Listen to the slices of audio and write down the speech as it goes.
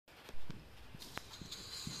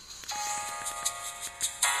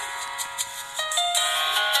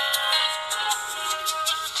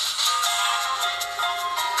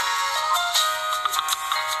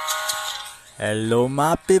Hello,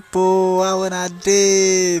 my people. How wanna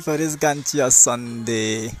day for this Gantia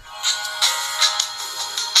Sunday?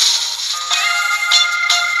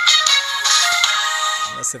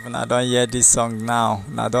 Yes, if I don't hear this song now,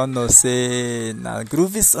 I don't know. Say now,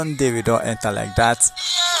 groovy Sunday we don't enter like that.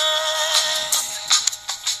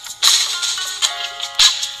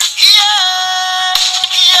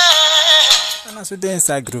 And as we dey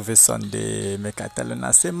inside groovy Sunday, make I tell you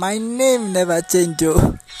now. Say my name never change,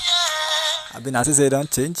 yo. I've been asking say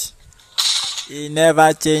don't change. He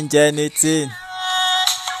never change anything.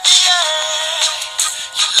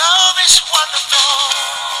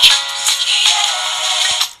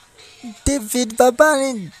 David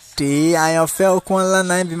Babari Day Ayanfe Okunla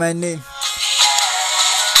nine be my name.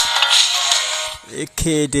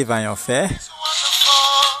 A.K. Dave Ayanfe.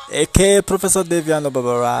 A.K. Professor Daviano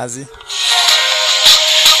Babarazi.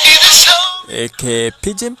 A.K.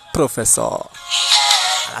 Pidgin Professor.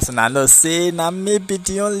 As I know, say, now maybe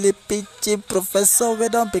the only Pidgin Professor we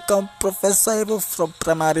don't become professor even from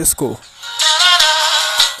primary school.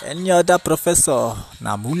 Any other professor,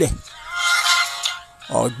 na mule.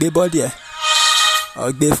 Or gbe body,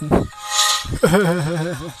 or gbe fun. You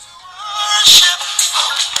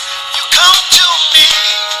come to me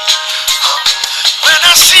when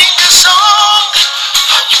I sing a song.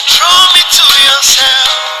 You draw me to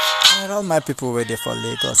yourself. And all my people waiting for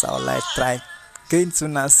Lagos, I would like try going to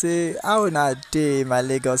now say how na day my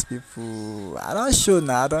Lagos people. I don't show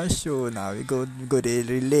now. We go they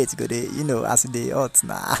relate, go they as they hot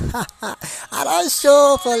now. I don't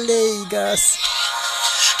show for Lagos.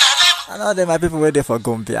 I know that my people waiting for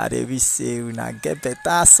Gombe. They will say we na get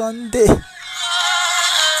better Sunday.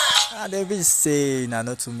 And they will say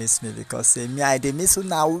not to miss me because say me I dey miss you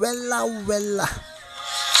now wella.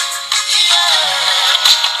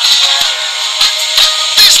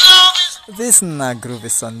 This na groovy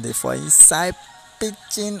Sunday for inside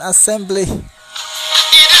Pidgin Assembly. It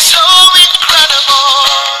is so incredible.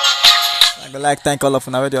 I would like thank all of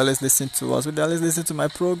you now they always listen to us. They always listen to my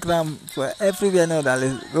program. For everywhere now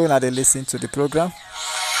that they listen to the program.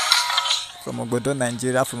 From Ogodo,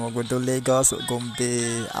 Nigeria, from Ogodo, Lagos,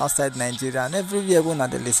 Gombe, outside Nigeria, and everywhere when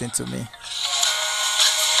they listen to me.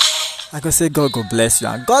 I go say God go bless you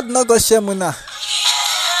and God no go shame you now.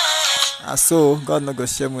 And so God no go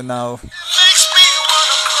shame you now. Makes me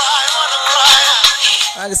wanna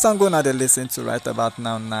cry. And the song gonna they listen to right about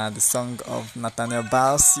now, the song of Nathaniel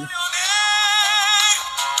Bassey. You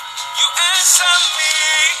answer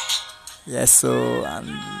me. Yes, so and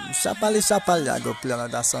sharply, I go play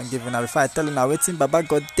another song given now before I tell you now waiting Baba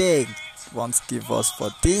God there won't give us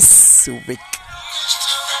for this week.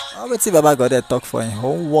 I waiting Baba God there talk for him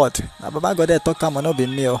own word. Now Baba God there talk come on, no be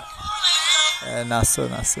me. Na so.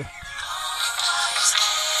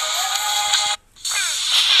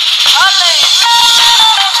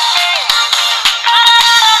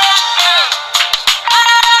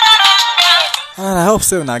 And I hope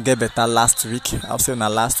so now get better last week. I hope so now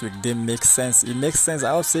last week didn't make sense. It makes sense. I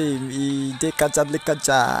hope say he did catch up like a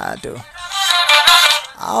jado.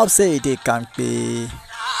 I hope say they can't be.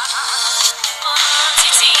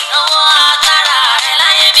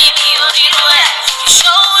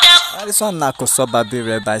 This one now Kosoba be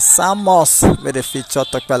read by Samos with the feature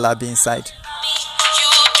Tokpela inside.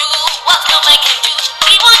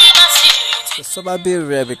 Kosoba be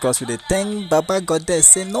rare because we dey thank Baba God there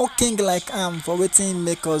say no king like for waiting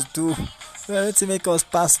make us do. Waiting make us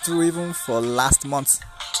pass through even for last month.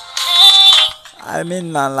 I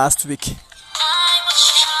mean last week.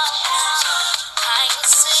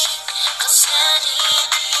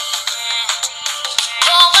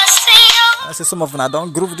 I say some of them I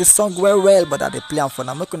don't groove this song well, but I dey play am for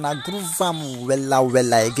now. Make una groove am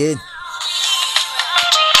wella again.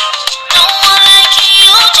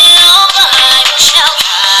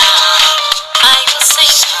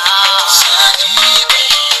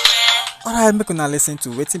 Alright, make una listen to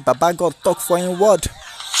waiting Baba God talk for him word.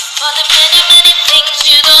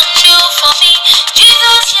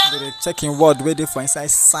 They check in word waiting for inside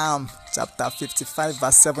Psalm chapter 55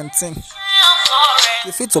 verse 17.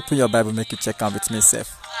 If it's open your Bible, make you check out with me,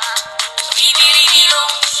 self.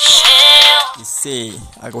 You say,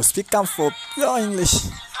 I go speak am for pure English.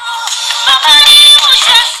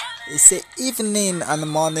 He say, evening and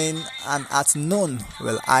morning and at noon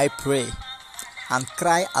will I pray and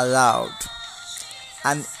cry aloud,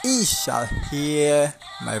 and he shall hear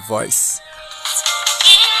my voice.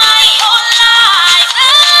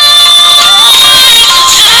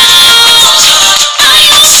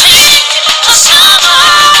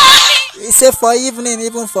 He say for evening,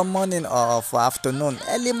 even for morning or for afternoon,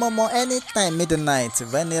 early morning, anytime, midnight,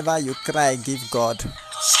 whenever you cry, give God.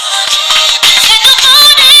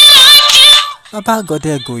 Baba God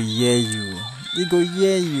there go hear you. He go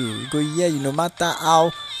hear you. He go hear you no matter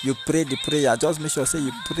how you pray the prayer. Just make sure say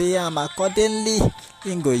you pray him accordingly.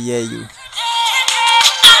 He go hear you.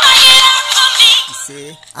 He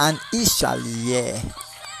say, and he shall hear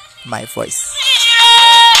my voice.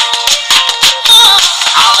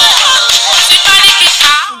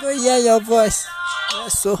 He go hear your voice.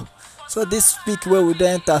 Yes, so this week where we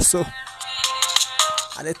don't enter so.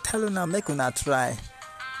 And they tell you now, make you not try.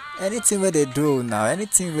 Anything where they do now,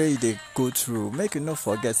 anything where they go through, make you not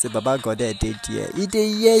forget. Say, Baba God there did here. He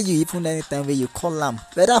dey hear you even anytime where you call him.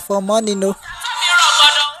 Whether for morning, no,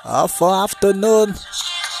 or for afternoon,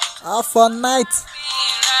 or for night,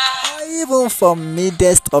 or even for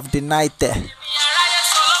midst of the night there.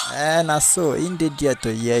 And so in the there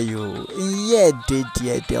to hear you. In here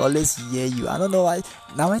they always hear you. I don't know why.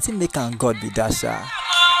 Now I think make and God be that sha.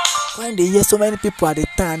 When they hear so many people at the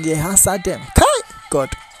time, they answer them. Kai God,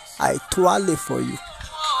 I toile for you.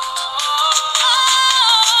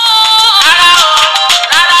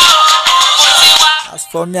 As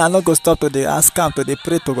for me, I'm not going to stop to the ask him to the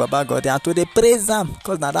pray to Baba God and to the praise him.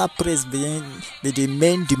 Because now that praise be the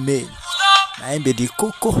main domain. Now be the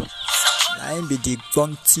cocoa. Now be the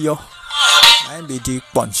bontio. Now be the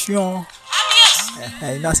pension.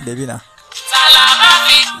 You know the baby now.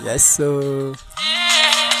 Yes, so.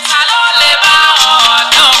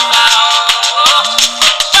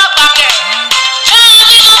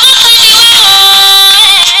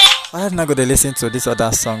 I'm not going to listen to this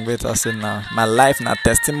other song. Wait, I say now. My life na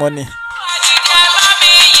testimony.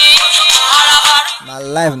 My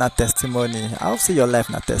life na testimony. I hope see your life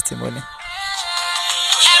na testimony. Now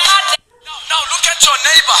look at your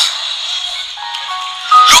neighbor.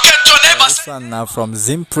 Look at your neighbor. This one now from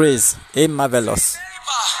Zim Praise. A marvelous.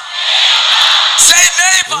 Say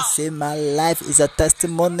neighbor. They say my life is a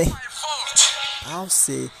testimony. I'll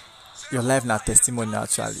say your life na testimony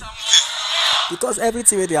actually. Because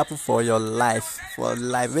everything will happen for your life,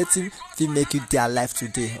 waiting to make you their life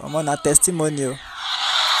today. I'm on a testimonial.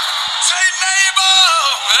 Say neighbor,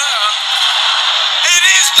 it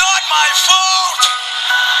is not my fault.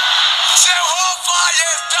 Jehovah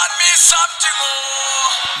has done me something.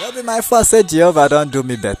 Don't be my fault, say Jehovah don't do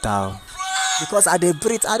me better. Because I dey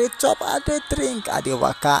breathe, I dey chop, I dey drink, I dey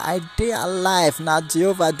waka, I dey alive. Now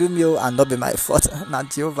Jehovah do me and not be my fault. Now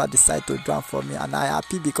Jehovah decide to do it for me and I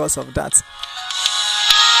happy because of that.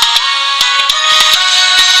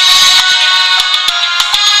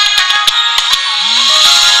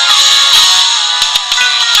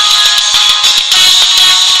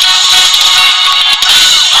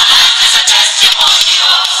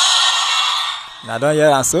 Now don't hear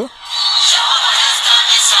that so?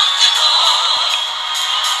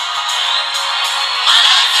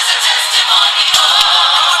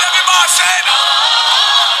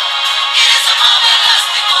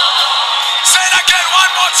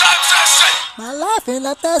 My life is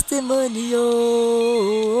a testimony,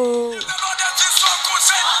 oh.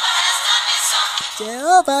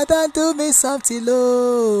 Jehovah done do me something,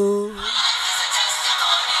 oh.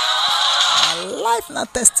 My life na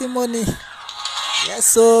testimony. Yes,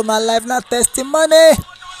 so my life na testimony.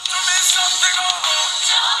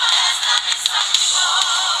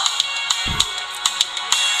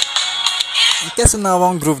 In case you now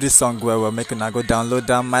want groove this song where we're making I go download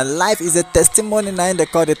them. My life is a testimony now they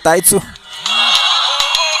call the title.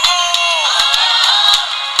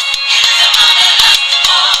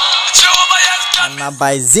 And now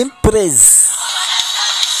by Zim Praise.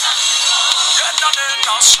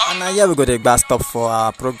 And now here we go to the stop for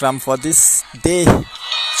our program for this day.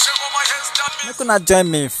 You can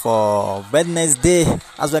join me for Wednesday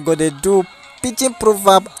as we're going to do Pidgin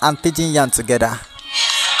Proverb and Pidgin Yarn together.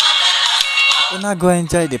 You're not going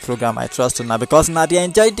to enjoy the program, I trust you now, because now they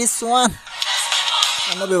enjoy this one.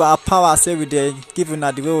 And not be our power, say we they give you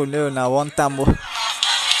now the way we know now one time.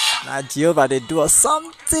 Now Jehovah they do us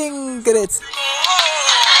something great.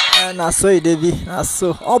 And I saw it, baby. I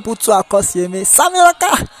saw all put to a course, you may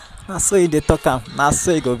Samuelaka. I saw it, they talk. Now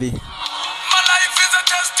so it go be.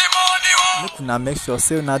 Make sure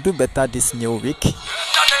say now do better this new week.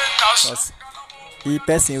 Because the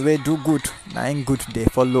person will do good, now ain't good they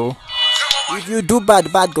follow. If you do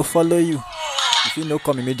bad go follow you. If you no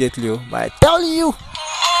come immediately, but I tell you,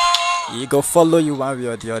 he go follow you one way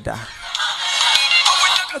or the other.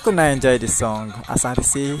 Make una enjoy the song. As I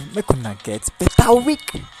say, make una get better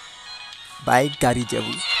week by Gary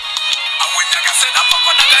Jewu.